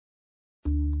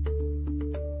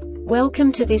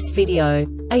Welcome to this video.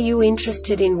 Are you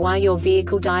interested in why your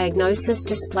vehicle diagnosis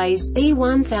displays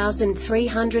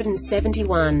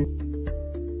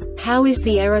B1371? How is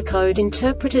the error code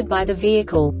interpreted by the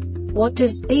vehicle? What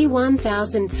does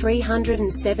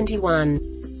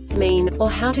B1371 mean,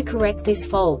 or how to correct this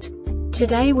fault?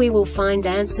 Today we will find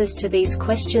answers to these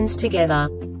questions together.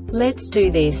 Let's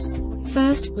do this.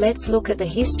 First, let's look at the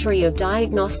history of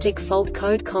diagnostic fault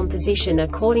code composition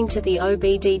according to the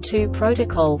OBD2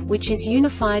 protocol, which is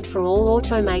unified for all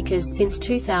automakers since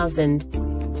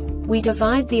 2000. We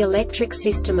divide the electric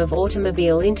system of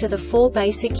automobile into the four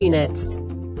basic units: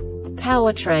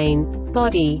 powertrain,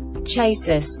 body,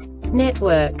 chassis,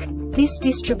 network. This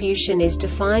distribution is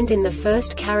defined in the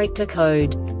first character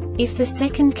code. If the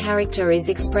second character is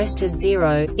expressed as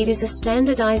 0, it is a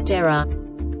standardized error.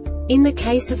 In the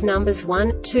case of numbers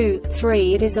 1, 2,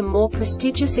 3, it is a more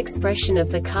prestigious expression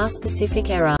of the car-specific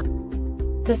error.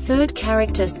 The third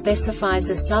character specifies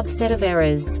a subset of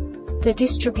errors. The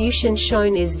distribution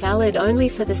shown is valid only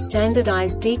for the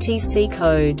standardized DTC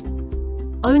code.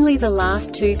 Only the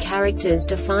last two characters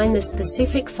define the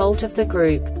specific fault of the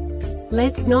group.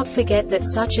 Let's not forget that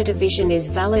such a division is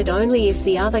valid only if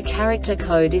the other character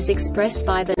code is expressed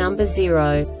by the number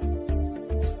 0.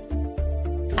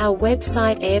 Our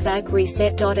website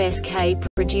airbagreset.sk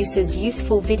produces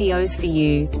useful videos for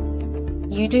you.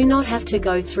 You do not have to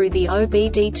go through the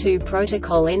OBD2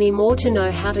 protocol anymore to know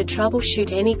how to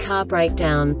troubleshoot any car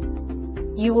breakdown.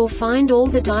 You will find all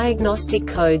the diagnostic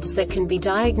codes that can be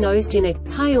diagnosed in a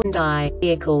Hyundai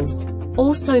vehicles.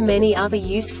 Also many other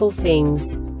useful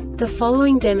things. The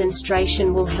following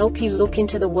demonstration will help you look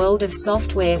into the world of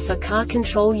software for car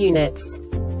control units.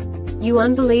 You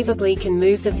unbelievably can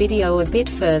move the video a bit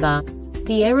further.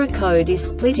 The error code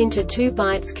is split into 2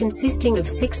 bytes consisting of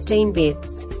 16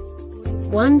 bits.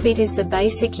 1 bit is the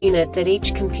basic unit that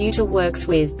each computer works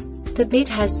with. The bit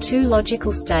has 2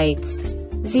 logical states: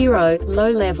 0, low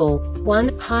level,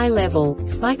 1, high level.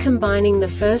 By combining the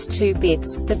first 2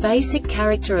 bits, the basic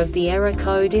character of the error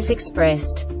code is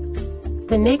expressed.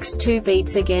 The next 2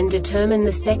 beats again determine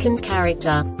the second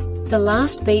character. The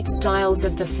last beat styles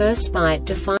of the first byte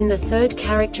define the third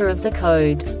character of the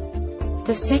code.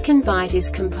 The second byte is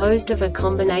composed of a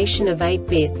combination of 8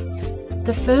 bits.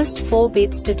 The first 4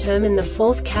 bits determine the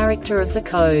fourth character of the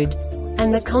code.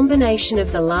 And the combination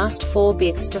of the last 4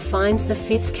 bits defines the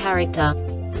fifth character.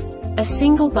 A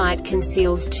single byte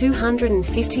conceals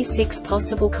 256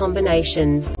 possible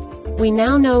combinations. We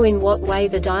now know in what way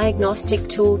the diagnostic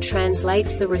tool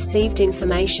translates the received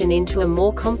information into a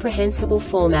more comprehensible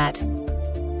format.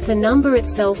 The number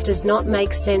itself does not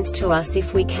make sense to us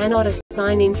if we cannot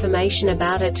assign information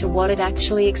about it to what it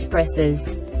actually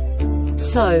expresses.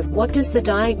 So, what does the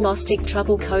Diagnostic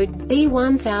Trouble Code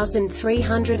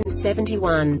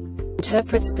B1371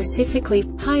 interpret specifically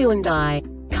for Hyundai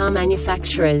car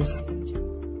manufacturers?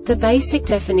 The basic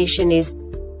definition is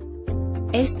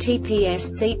STPS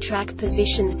seat track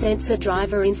position sensor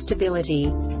driver instability.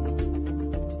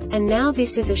 And now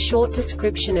this is a short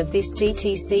description of this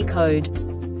DTC code.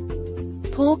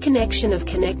 Poor connection of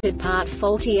connected part,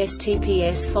 faulty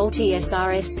STPS, faulty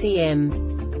SRSCM.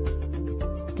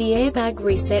 The Airbag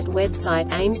Reset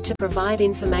website aims to provide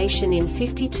information in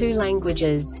 52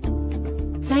 languages.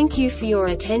 Thank you for your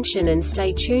attention and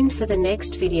stay tuned for the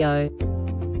next video.